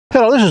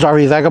This is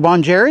RV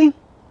Vagabond Jerry,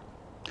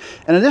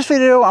 and in this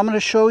video I'm going to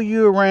show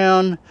you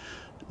around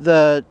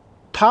the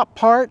top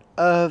part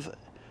of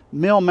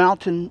Mill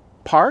Mountain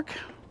Park,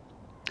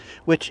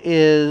 which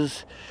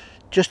is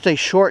just a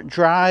short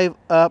drive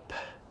up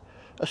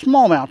a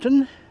small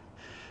mountain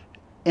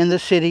in the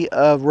city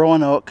of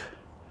Roanoke,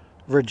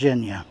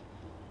 Virginia.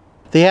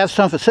 They have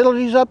some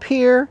facilities up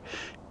here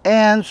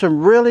and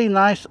some really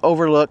nice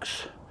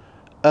overlooks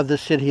of the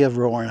city of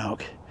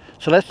Roanoke.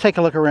 So let's take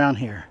a look around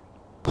here.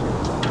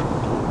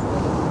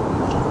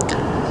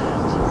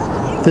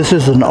 This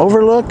is an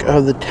overlook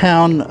of the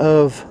town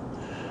of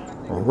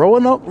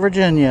Roanoke,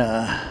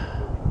 Virginia.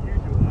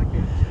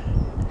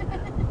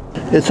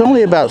 It's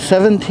only about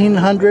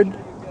 1,700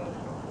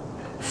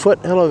 foot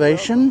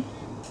elevation,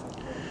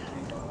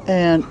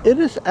 and it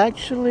is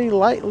actually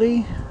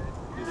lightly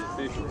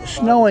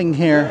snowing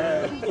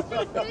here.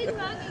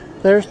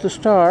 There's the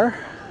star.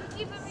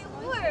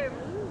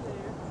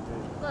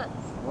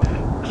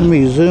 Let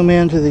me zoom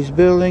into these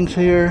buildings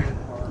here.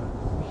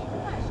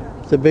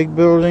 The big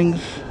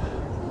buildings.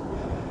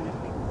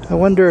 I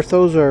wonder if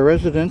those are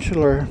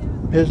residential or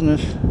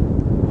business.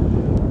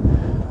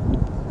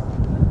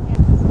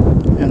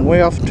 And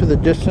way off to the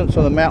distance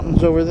on the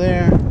mountains over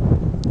there.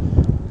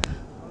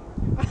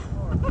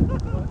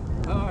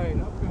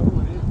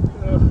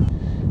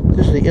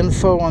 This is the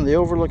info on the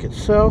overlook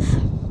itself.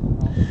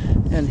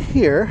 And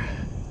here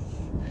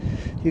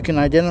you can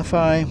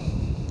identify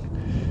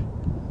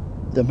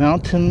the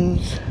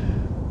mountains,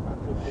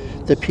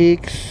 the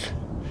peaks.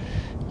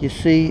 You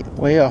see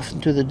way off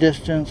into the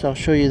distance. I'll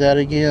show you that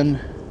again.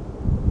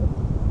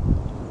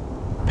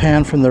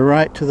 Pan from the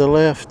right to the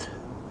left.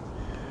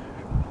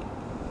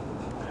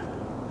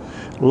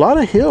 A lot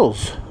of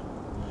hills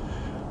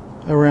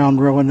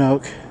around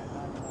Roanoke.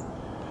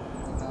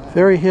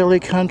 Very hilly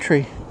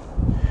country.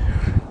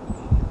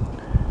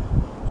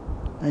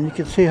 And you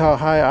can see how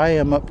high I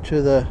am up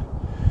to the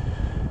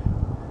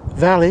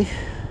valley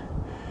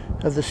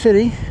of the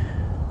city.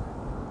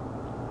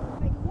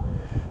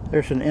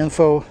 There's an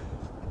info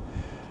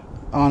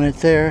on it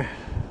there.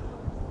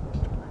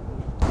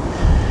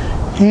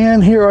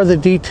 And here are the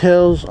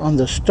details on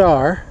the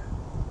star.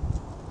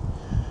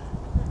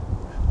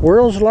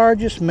 World's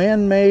largest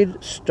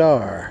man-made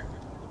star.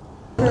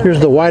 Here's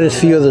the widest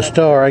view of the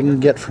star I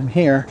can get from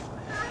here.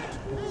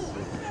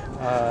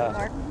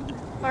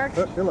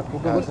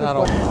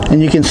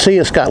 And you can see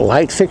it's got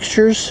light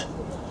fixtures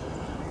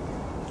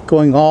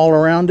going all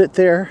around it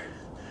there.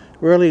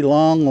 Really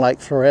long,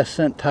 like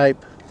fluorescent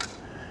type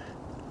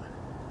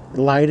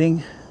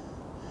lighting.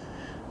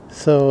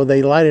 So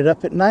they light it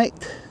up at night.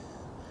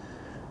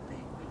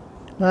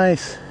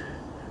 Nice.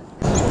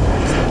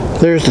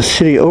 There's the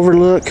city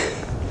overlook.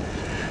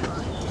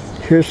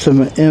 Here's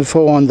some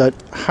info on the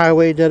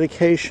highway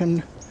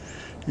dedication.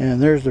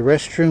 And there's the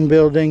restroom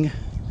building.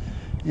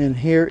 And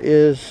here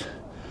is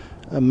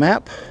a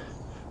map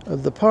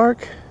of the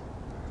park.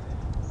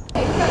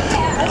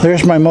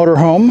 There's my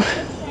motorhome.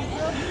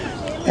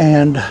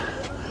 And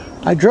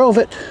I drove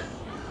it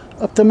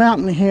up the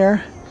mountain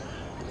here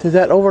to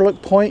that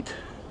overlook point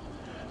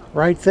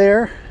right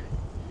there.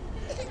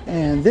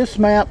 And this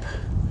map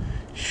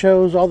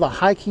shows all the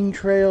hiking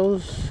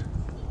trails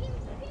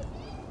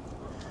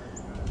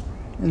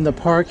in the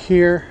park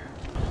here.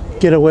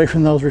 Get away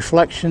from those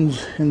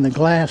reflections in the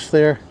glass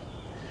there.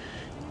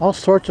 All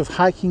sorts of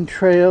hiking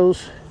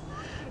trails,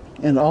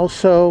 and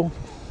also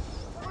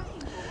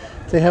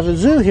they have a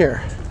zoo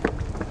here,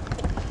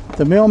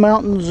 the Mill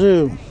Mountain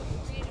Zoo.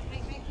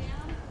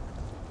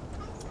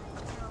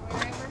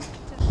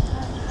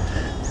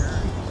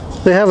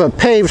 They have a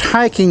paved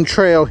hiking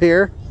trail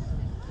here.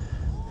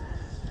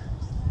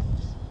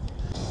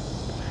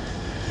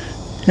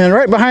 And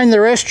right behind the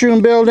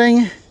restroom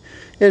building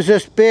is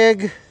this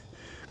big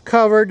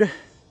covered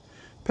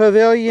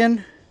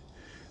pavilion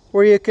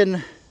where you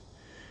can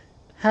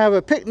have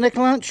a picnic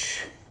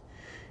lunch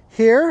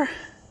here.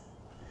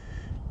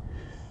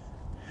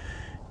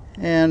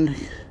 And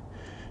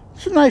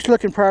it's a nice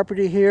looking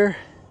property here.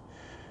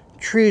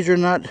 Trees are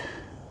not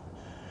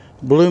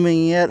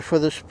blooming yet for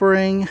the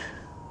spring.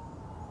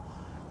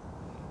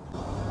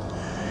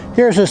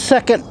 Here's a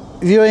second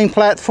viewing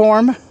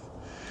platform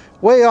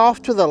way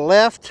off to the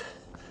left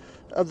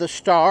of the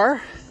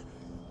star.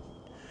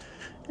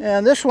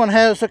 And this one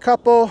has a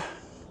couple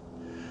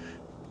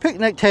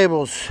picnic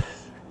tables.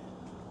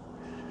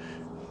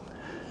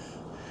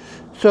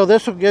 So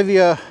this will give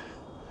you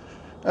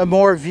a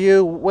more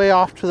view way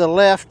off to the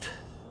left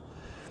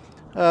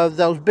of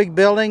those big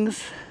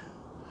buildings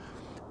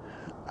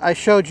I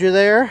showed you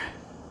there.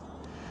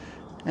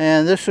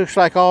 And this looks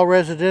like all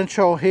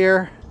residential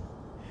here.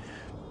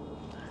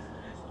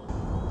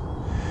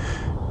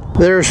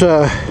 There's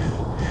a,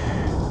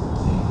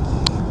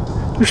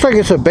 looks like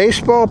it's a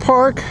baseball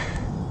park.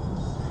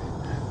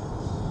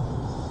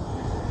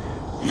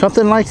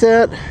 Something like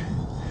that.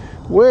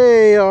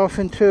 Way off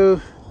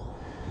into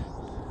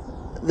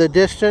the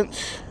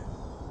distance.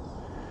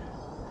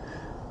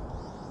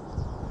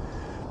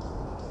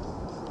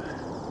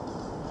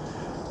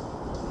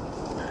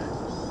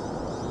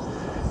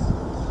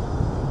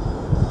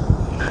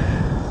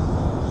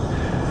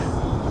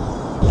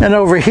 And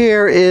over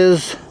here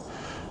is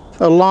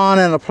a lawn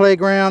and a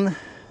playground.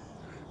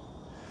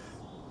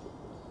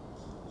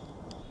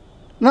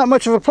 Not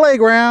much of a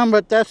playground,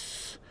 but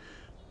that's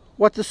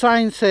what the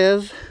sign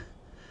says.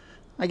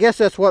 I guess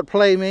that's what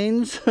play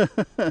means.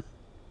 There's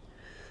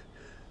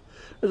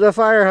a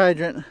fire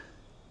hydrant.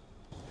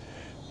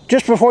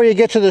 Just before you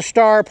get to the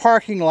Star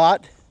parking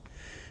lot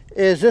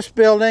is this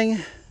building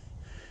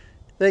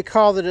they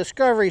call the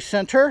Discovery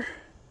Center.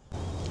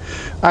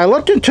 I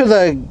looked into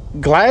the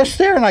glass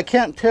there and I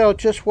can't tell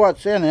just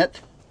what's in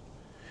it.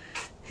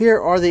 Here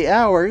are the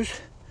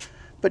hours,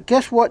 but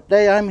guess what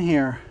day I'm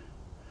here?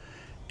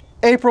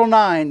 April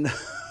 9.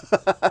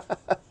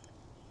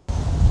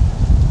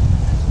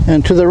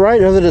 And to the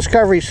right of the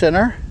Discovery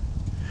Center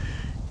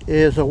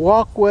is a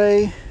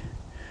walkway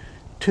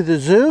to the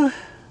zoo.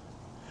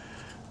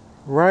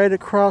 Right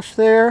across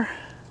there.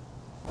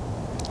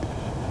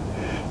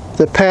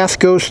 The path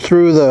goes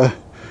through the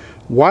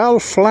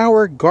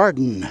Wildflower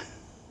Garden.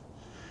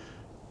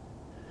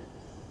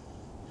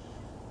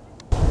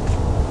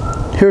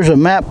 Here's a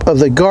map of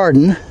the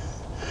garden.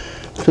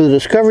 So the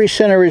Discovery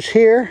Center is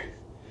here,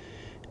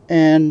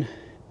 and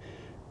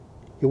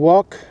you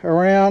walk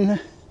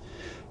around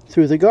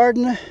through the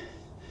garden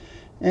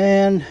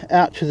and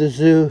out to the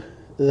zoo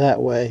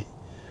that way.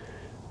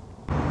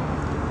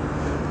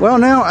 Well,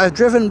 now I've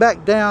driven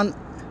back down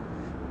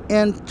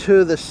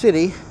into the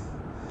city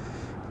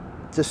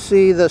to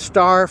see the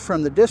Star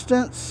from the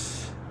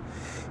distance.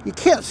 You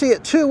can't see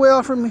it too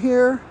well from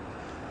here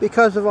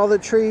because of all the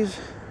trees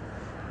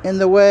in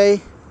the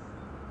way.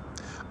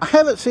 I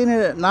haven't seen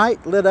it at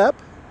night lit up.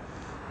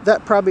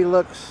 That probably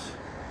looks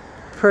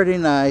pretty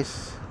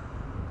nice.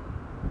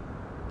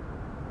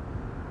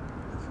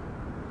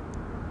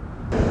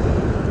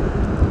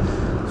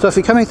 So if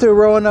you're coming through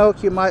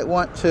Roanoke, you might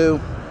want to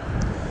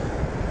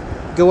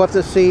go up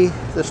to see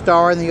the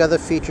Star and the other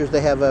features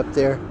they have up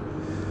there.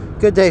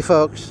 Good day,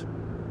 folks.